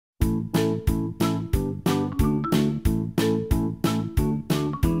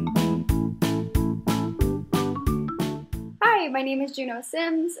my name is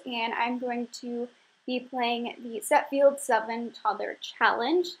JunoSimslee, and I'm going to be playing the Setfield 7 Toddler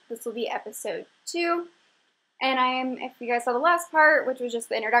Challenge. This will be episode 2, and if you guys saw the last part, which was just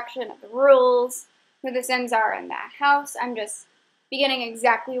the introduction of the rules, who the Sims are in that house, I'm just beginning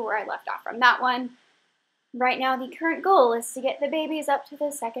exactly where I left off from that one. Right now, the current goal is to get the babies up to the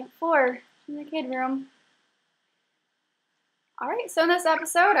 2nd floor in the kid room. Alright, so in this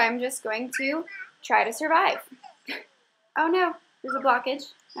episode, I'm just going to try to survive. Oh no, there's a blockage.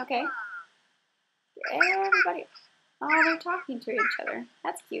 Okay. Everybody. Oh, they're talking to each other.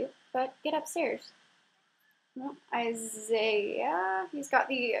 That's cute, but get upstairs. Well, Isaiah, he's got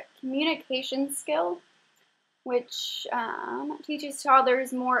the communication skill, which teaches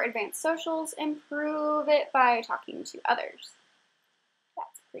toddlers more advanced socials. Improve it by talking to others.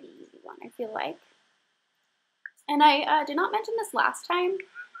 That's a pretty easy one, I feel like. And I did not mention this last time,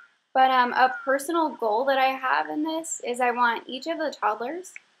 but a personal goal that I have in this is I want each of the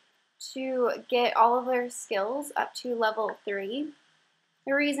toddlers to get all of their skills up to level 3.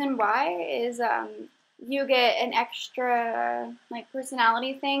 The reason why is you get an extra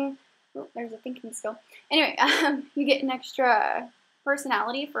personality thing. Oh, there's a thinking skill. Anyway, you get an extra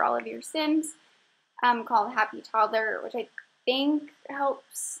personality for all of your Sims called Happy Toddler, which I think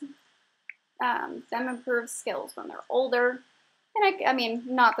helps them improve skills when they're older. And I mean,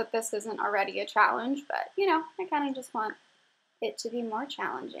 not that this isn't already a challenge, but, you know, I kind of just want it to be more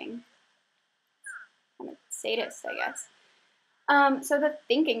challenging. I'm a sadist, I guess. So the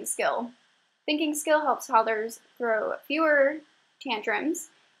thinking skill. Thinking skill helps toddlers throw fewer tantrums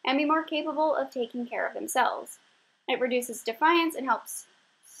and be more capable of taking care of themselves. It reduces defiance and helps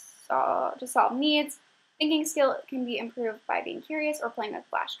to solve needs. Thinking skill can be improved by being curious or playing with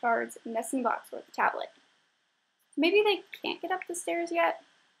flashcards, nesting blocks, or the tablet. Maybe they can't get up the stairs yet.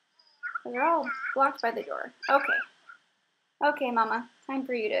 They're all blocked by the door. Okay. Okay, Mama. Time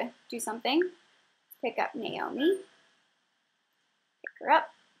for you to do something. Pick up Naomi. Pick her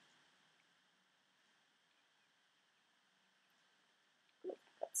up. Go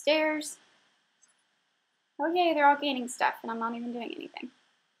upstairs. Oh yay, they're all gaining stuff and I'm not even doing anything.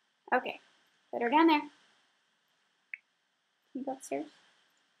 Okay. Put her down there. Can you go upstairs?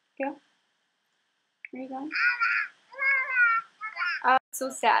 Go. Where are you going? Oh, so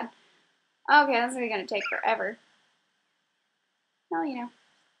sad. Okay, this is going to take forever. Well, you know,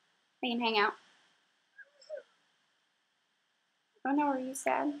 they can hang out. Oh no, are you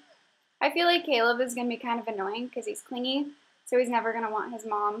sad? I feel like Caleb is going to be kind of annoying because he's clingy, so he's never going to want his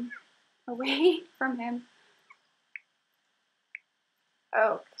mom away from him.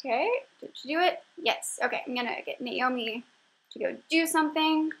 Okay, did she do it? Yes. Okay, I'm going to get Naomi to go do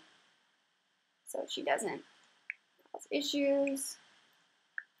something so she doesn't cause issues.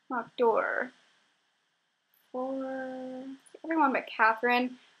 Locked door for everyone but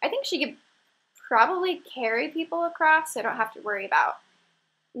Catherine. I think she could probably carry people across, so I don't have to worry about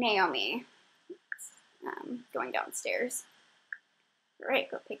Naomi going downstairs. All right,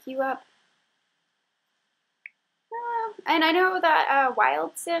 go pick you up. And I know that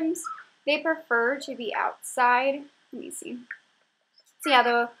wild Sims, they prefer to be outside. Let me see. So yeah,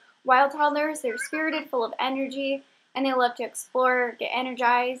 the wild toddlers, they're spirited, full of energy, and they love to explore, get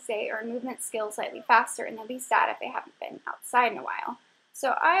energized. They earn movement skills slightly faster, and they'll be sad if they haven't been outside in a while.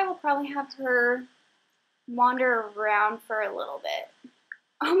 So I will probably have her wander around for a little bit.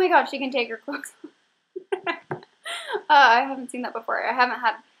 Oh my god, she can take her clothes off. I haven't seen that before. I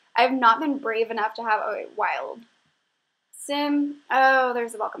have not been brave enough to have a wild Sim. Oh,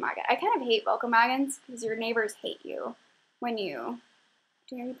 there's a welcome wagon. I kind of hate welcome wagons because your neighbors hate you when you...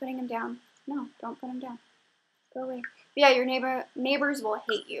 Are you putting them down? No, don't put them down. Go away. But yeah, your neighbors will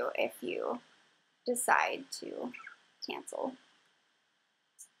hate you if you decide to cancel.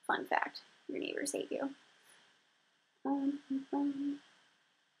 Fun fact, your neighbors hate you. Did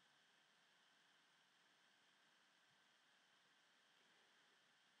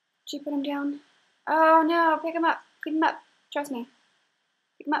you put him down? Oh no, pick him up. Keep him up. Trust me.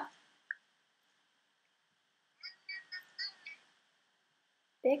 Pick him up.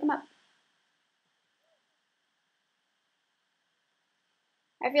 Pick him up.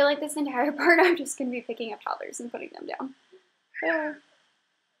 I feel like this entire part I'm just going to be picking up toddlers and putting them down.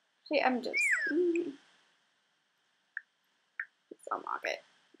 I'm just... Let's unlock it,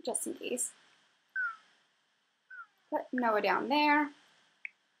 just in case. Put Noah down there.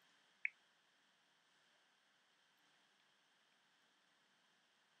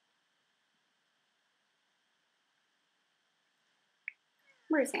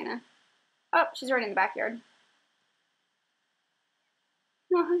 Where's Hannah? Oh, she's right in the backyard.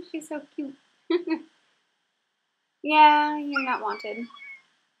 Oh, she's so cute. Yeah, you're not wanted.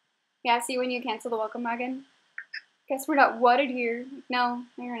 Yeah, see when you cancel the welcome wagon? Guess we're not wanted here. No,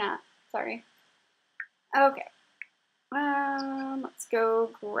 you're not. Sorry. Okay. Let's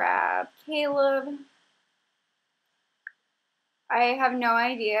go grab Caleb. I have no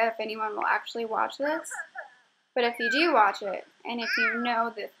idea if anyone will actually watch this, but if you do watch it, and if you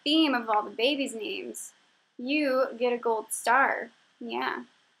know the theme of all the babies' names, you get a gold star. Yeah,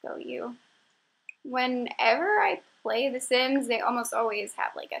 go you. Whenever I play The Sims, they almost always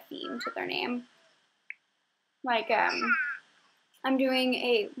have like a theme to their name. Like I'm doing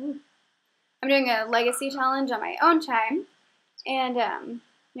a legacy challenge on my own time, and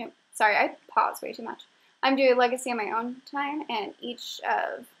sorry, I paused way too much. I'm doing legacy on my own time, and each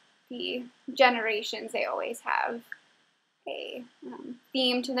of the generations they always have a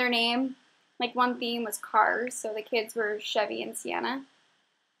theme to their name. Like one theme was cars, so the kids were Chevy and Sienna.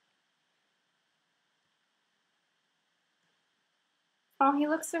 Oh, he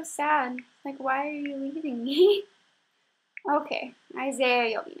looks so sad. Like, why are you leaving me? Okay, Isaiah,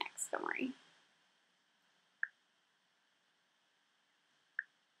 you'll be next, don't worry.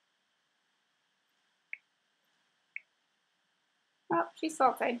 Oh, she's so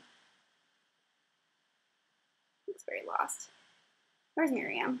outside. Looks very lost. Where's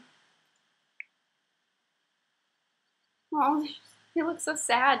Miriam? Oh, he looks so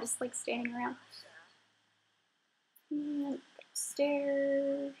sad, just like standing around. And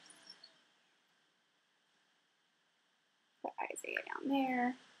upstairs. Put Isaiah down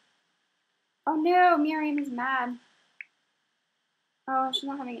there. Oh no, Miriam is mad. Oh, she's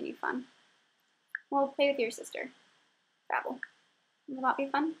not having any fun. Well, play with your sister. Babble. Will that be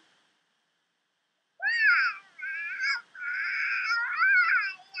fun?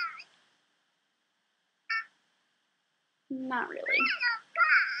 Not really.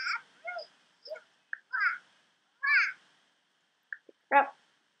 Yep.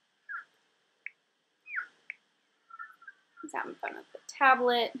 He's having fun with the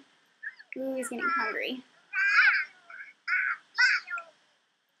tablet. Ooh, he's getting hungry.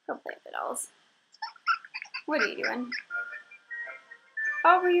 Go play with the dolls. What are you doing?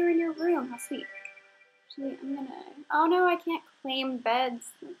 Oh, you were in your room. How sweet. Actually, I'm gonna... Oh no, I can't claim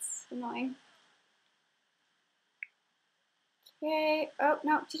beds. That's annoying. Okay. Oh,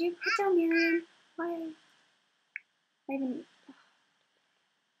 no. Did you put down Miriam? Why? I even...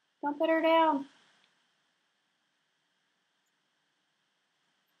 Don't put her down.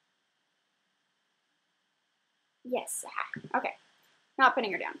 Yes. Okay. Not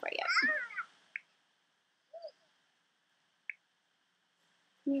putting her down quite yet.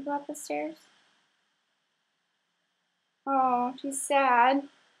 Can you go up the stairs? Oh, she's sad.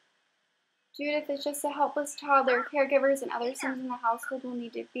 Judith is just a helpless toddler. Caregivers and other Sims in the household will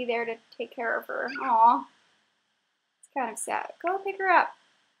need to be there to take care of her. Aw. It's kind of sad. Go pick her up.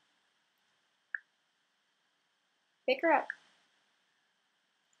 Pick her up.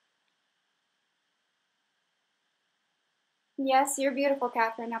 Yes, you're beautiful,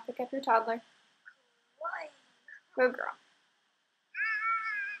 Catherine. Now pick up your toddler. Good girl.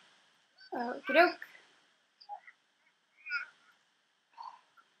 Okie doke.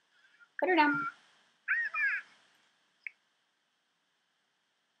 Put her down.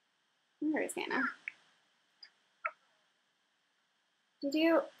 Where's Hannah? Did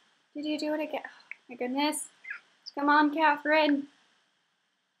you do it again? Oh, my goodness. Come on, Catherine.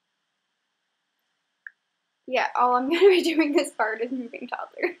 Yeah, all I'm going to be doing this part is moving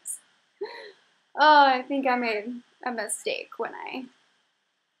toddlers. Oh, I think I made a mistake when I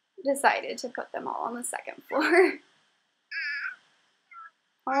decided to put them all on the second floor.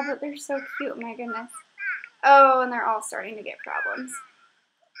 Oh, but they're so cute, my goodness. Oh, and they're all starting to get problems.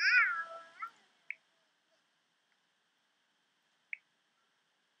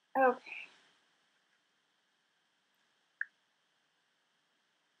 Okay.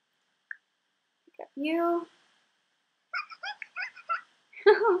 Pick up you.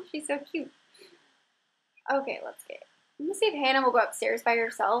 She's so cute. Okay, let's see if Hannah will go upstairs by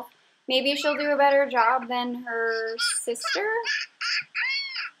herself. Maybe she'll do a better job than her sister.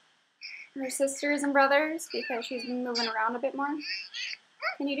 Her sisters and brothers, because she's moving around a bit more.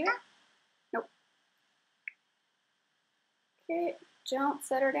 Can you do it? Nope. Okay, don't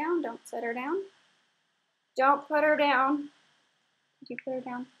set her down. Don't set her down. Don't put her down. Did you put her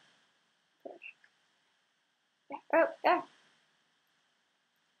down? Put her down. Yeah. Oh, yeah.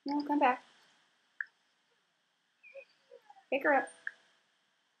 No, come back. Pick her up.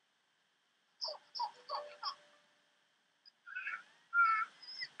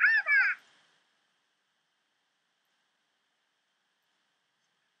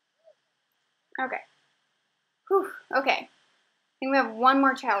 Okay. Whew. Okay. I think we have one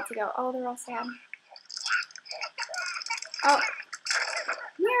more child to go. Oh, they're all sad. Oh.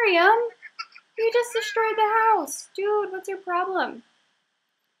 Miriam! You just destroyed the house. Dude, what's your problem?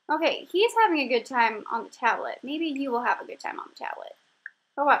 Okay, he's having a good time on the tablet. Maybe you will have a good time on the tablet.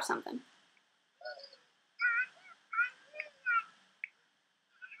 Go watch something.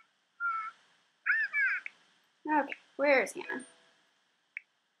 Okay, where's Hannah?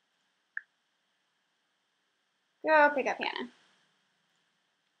 Go pick up Hannah.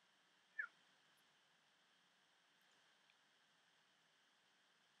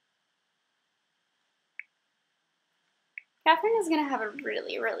 Catherine is going to have a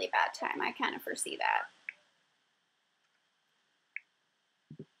really, really bad time. I kind of foresee that.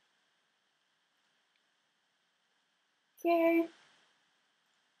 Okay.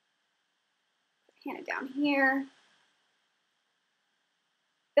 Put Hannah down here.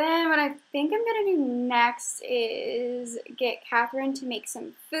 Then what I think I'm going to do next is get Catherine to make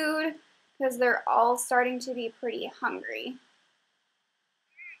some food because they're all starting to be pretty hungry.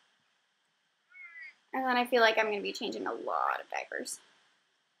 And then I feel like I'm going to be changing a lot of diapers.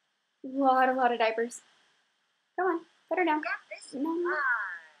 A lot of diapers. Come on, put her down. No.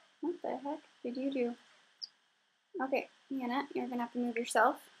 What the heck did you do? Okay, Hannah, you're going to have to move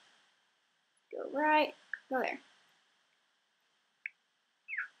yourself. Go right. Go there.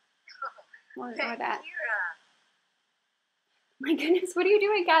 Or that. My goodness, what are you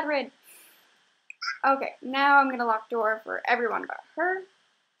doing, Catherine? Okay, now I'm going to lock door for everyone but her.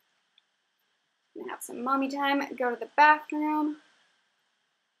 I'm going to have some mommy time. Go to the bathroom.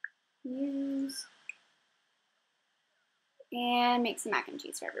 Use. And make some mac and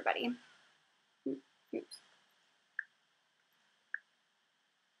cheese for everybody. Oops.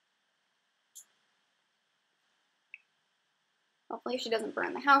 Hopefully she doesn't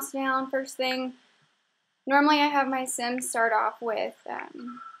burn the house down first thing. Normally I have my Sims start off with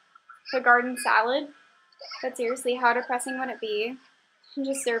the garden salad. But seriously, how depressing would it be to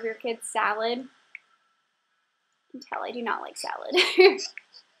just serve your kids salad? You can tell I do not like salad.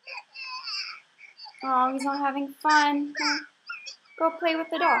 Oh, he's not having fun. Go play with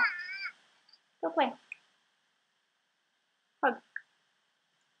the doll. Go play. Hug.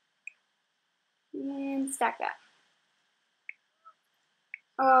 And stack that.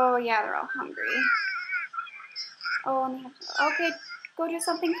 Oh, yeah, they're all hungry. Oh, and they have to, okay, go do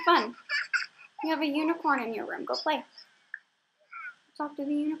something fun. You have a unicorn in your room. Go play. Talk to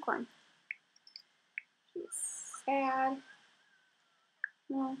the unicorn. She's sad.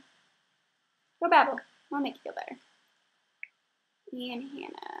 Well, go babble. I'll make you feel better. And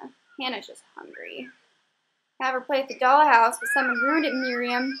Hannah. Hannah's just hungry. Have her play at the dollhouse, but someone ruined it,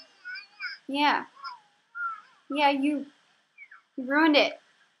 Miriam. Yeah. Yeah, you ruined it.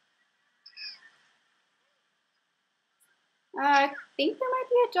 I think there might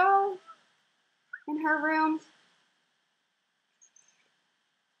be a doll in her room.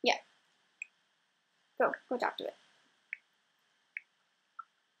 Yeah. Go talk to it.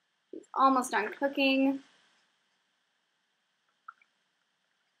 She's almost done cooking.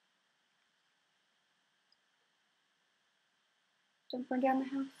 Don't burn down the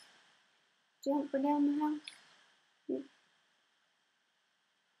house. Don't burn down the house.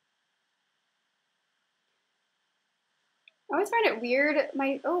 I always find it weird.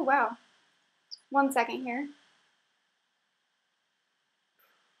 Oh wow. 1 second here.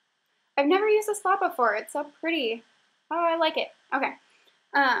 I've never used this spot before. It's so pretty. Oh, I like it. Okay.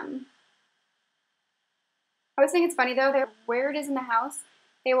 I always think it's funny though that where it is in the house,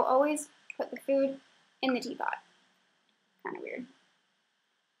 they will always put the food in the teapot. Kind of weird.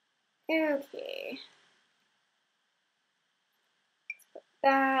 Okay. Let's put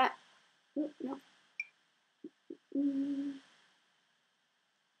that. Ooh, no.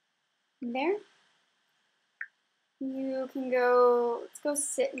 There. You can go, let's go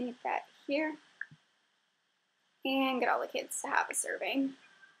sit and eat that here. And get all the kids to have a serving.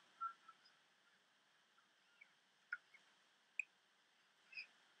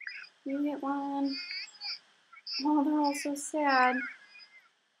 You get one. Oh, they're all so sad.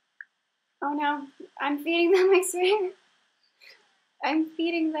 Oh no, I'm feeding them, I swear. I'm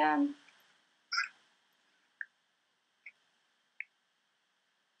feeding them.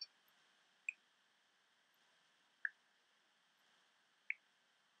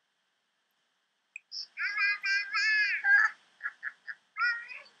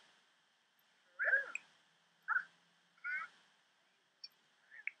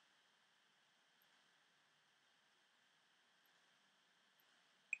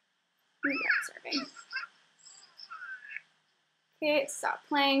 Serving. Okay, stop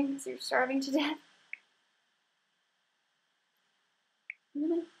playing because you're starving to death.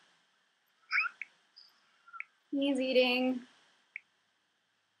 Really? He's eating.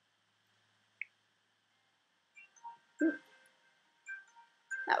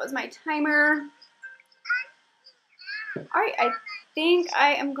 That was my timer. All right, I think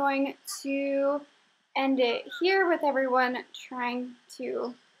I am going to end it here with everyone trying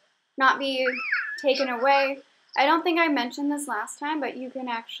to not be taken away. I don't think I mentioned this last time, but you can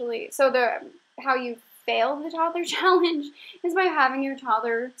actually, so how you fail the toddler challenge is by having your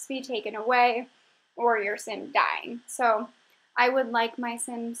toddlers be taken away or your sim dying. So I would like my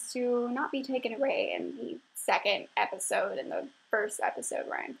sims to not be taken away in the second episode and the first episode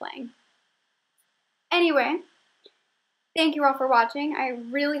where I'm playing. Anyway, thank you all for watching. I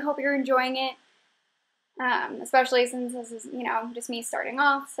really hope you're enjoying it, especially since this is, just me starting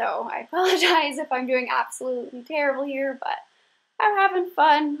off, so I apologize if I'm doing absolutely terrible here, but I'm having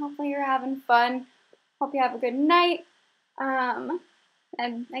fun. Hopefully you're having fun. Hope you have a good night. And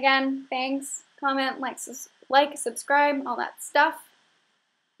again, thanks, comment, like, subscribe, all that stuff.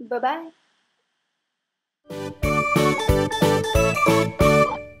 Bye-bye.